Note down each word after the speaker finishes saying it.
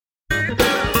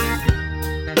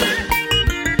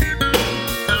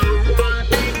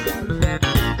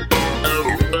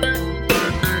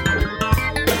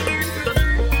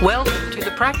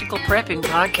Medical Prepping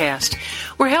Podcast.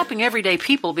 We're helping everyday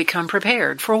people become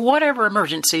prepared for whatever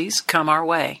emergencies come our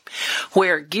way.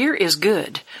 Where gear is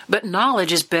good, but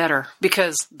knowledge is better,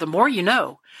 because the more you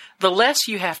know, the less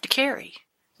you have to carry.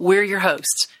 We're your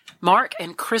hosts, Mark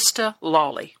and Krista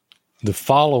Lawley. The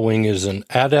following is an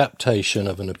adaptation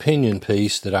of an opinion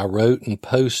piece that I wrote and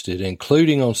posted,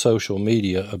 including on social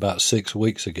media, about 6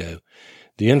 weeks ago.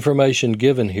 The information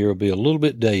given here will be a little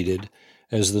bit dated,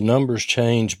 as the numbers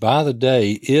change by the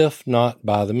day, if not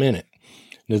by the minute.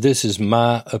 Now, this is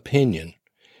my opinion.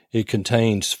 It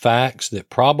contains facts that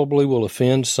probably will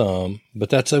offend some, but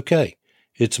that's okay.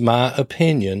 It's my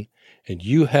opinion, and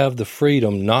you have the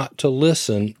freedom not to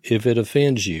listen if it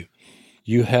offends you.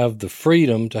 You have the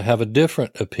freedom to have a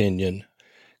different opinion.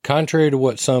 Contrary to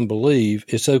what some believe,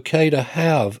 it's okay to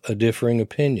have a differing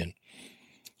opinion.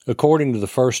 According to the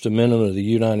First Amendment of the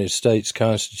United States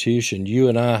Constitution, you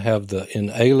and I have the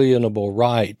inalienable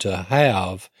right to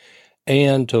have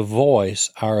and to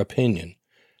voice our opinion.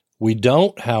 We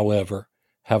don't, however,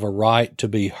 have a right to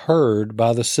be heard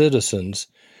by the citizens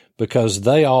because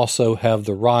they also have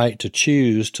the right to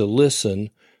choose to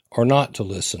listen or not to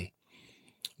listen.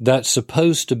 That's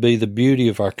supposed to be the beauty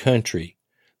of our country,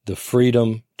 the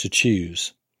freedom to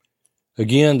choose.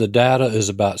 Again, the data is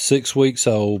about 6 weeks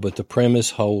old, but the premise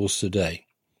holds today.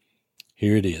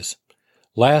 Here it is.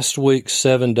 Last week's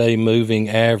 7-day moving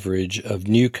average of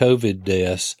new COVID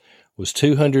deaths was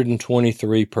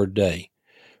 223 per day.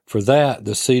 For that,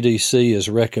 the CDC is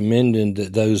recommending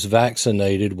that those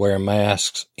vaccinated wear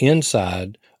masks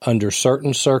inside under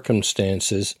certain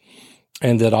circumstances,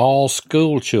 and that all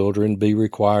school children be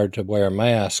required to wear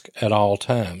masks at all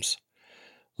times.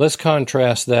 Let's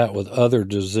contrast that with other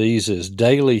diseases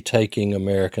daily taking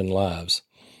American lives.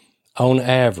 On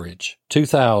average,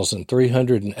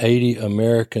 2,380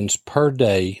 Americans per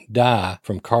day die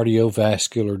from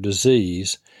cardiovascular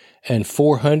disease, and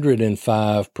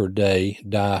 405 per day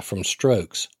die from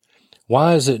strokes.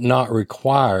 Why is it not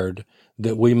required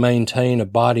that we maintain a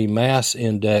body mass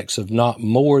index of not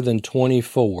more than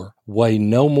 24, weigh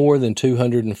no more than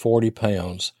 240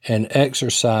 pounds, and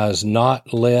exercise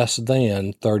not less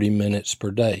than 30 minutes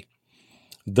per day?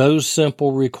 Those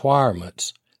simple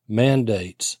requirements,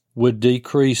 mandates, would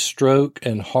decrease stroke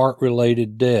and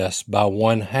heart-related deaths by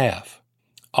 1/2.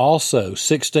 Also,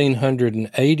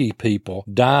 1,680 people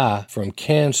die from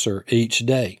cancer each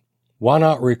day. Why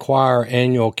not require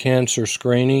annual cancer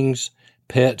screenings,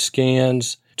 PET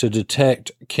scans, to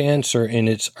detect cancer in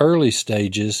its early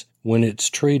stages when it's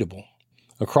treatable?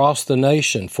 Across the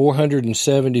nation,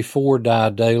 474 die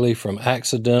daily from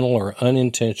accidental or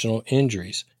unintentional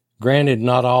injuries. Granted,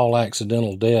 not all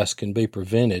accidental deaths can be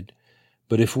prevented,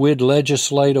 but if we'd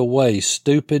legislate away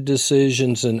stupid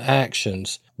decisions and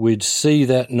actions, we'd see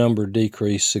that number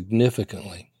decrease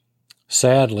significantly.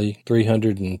 Sadly,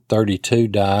 332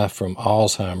 die from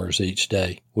Alzheimer's each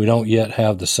day. We don't yet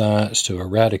have the science to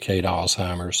eradicate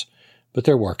Alzheimer's, but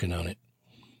they're working on it.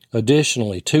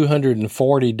 Additionally,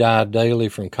 240 die daily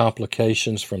from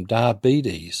complications from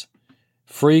diabetes.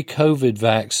 Free COVID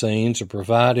vaccines are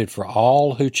provided for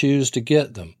all who choose to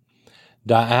get them.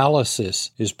 Dialysis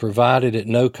is provided at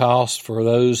no cost for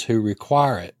those who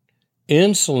require it.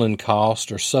 Insulin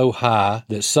costs are so high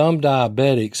that some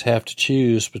diabetics have to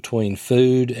choose between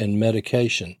food and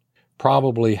medication.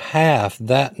 Probably half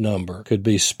that number could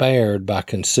be spared by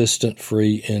consistent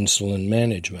free insulin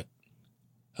management.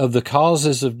 Of the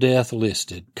causes of death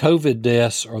listed, COVID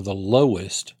deaths are the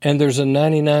lowest, and there's a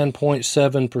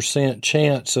 99.7%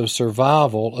 chance of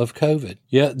survival of COVID.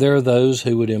 Yet there are those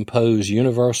who would impose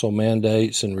universal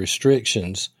mandates and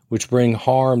restrictions which bring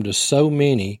harm to so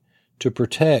many to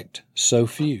protect so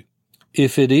few.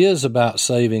 If it is about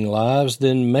saving lives,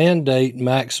 then mandate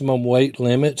maximum weight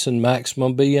limits and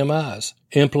maximum BMIs,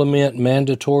 implement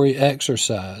mandatory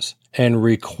exercise, and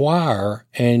require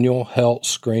annual health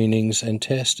screenings and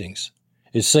testings.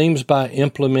 It seems by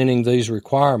implementing these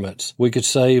requirements, we could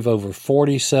save over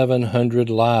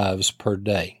 4,700 lives per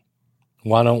day.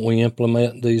 Why don't we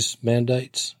implement these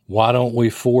mandates? Why don't we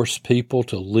force people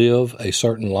to live a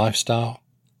certain lifestyle?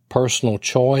 Personal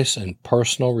choice and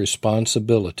personal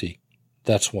responsibility.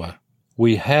 That's why.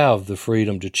 We have the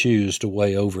freedom to choose to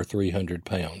weigh over 300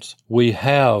 pounds. We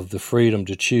have the freedom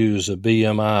to choose a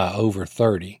BMI over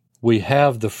 30. We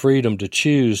have the freedom to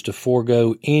choose to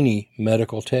forego any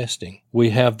medical testing.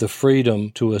 We have the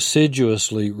freedom to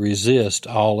assiduously resist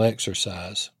all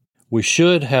exercise. We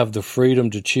should have the freedom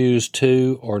to choose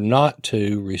to or not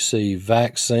to receive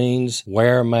vaccines,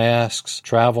 wear masks,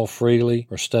 travel freely,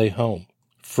 or stay home.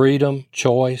 Freedom,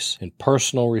 choice, and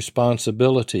personal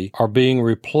responsibility are being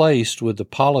replaced with the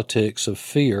politics of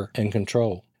fear and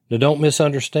control. Now, don't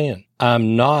misunderstand.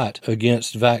 I'm not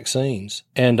against vaccines,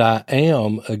 and I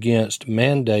am against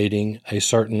mandating a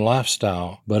certain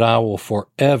lifestyle, but I will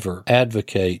forever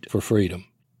advocate for freedom.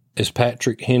 As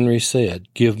Patrick Henry said,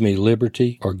 give me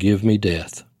liberty or give me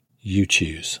death. You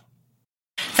choose.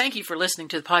 Thank you for listening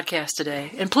to the podcast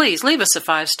today, and please leave us a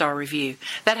 5-star review.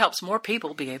 That helps more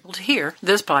people be able to hear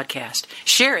this podcast.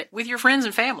 Share it with your friends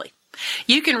and family.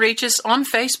 You can reach us on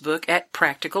Facebook at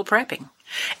Practical Prepping.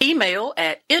 Email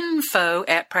at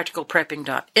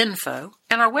info@practicalprepping.info,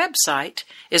 and our website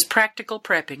is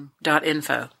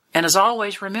practicalprepping.info. And as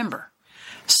always, remember,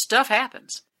 stuff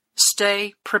happens.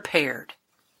 Stay prepared.